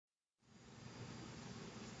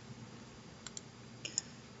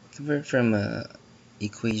convert from a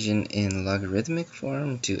equation in logarithmic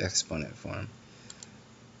form to exponent form.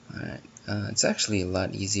 Alright, it's actually a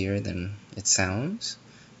lot easier than it sounds.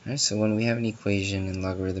 Alright, so when we have an equation in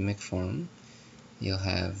logarithmic form, you'll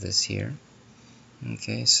have this here.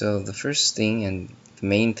 Okay, so the first thing and the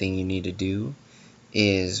main thing you need to do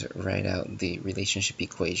is write out the relationship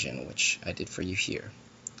equation, which I did for you here.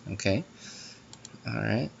 Okay,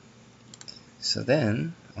 alright, so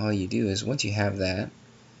then all you do is once you have that,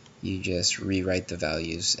 you just rewrite the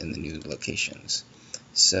values in the new locations.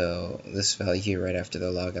 So this value here right after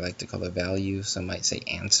the log, I like to call a value. Some might say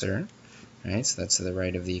answer. Right, so that's to the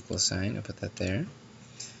right of the equal sign. I'll put that there.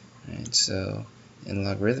 Right, so in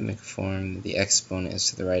logarithmic form, the exponent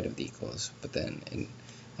is to the right of the equals, but then in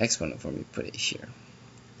exponent form, you put it here.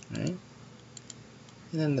 Right,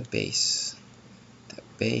 and then the base. That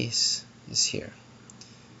base is here.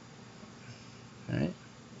 Right,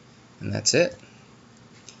 and that's it.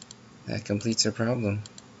 That completes our problem.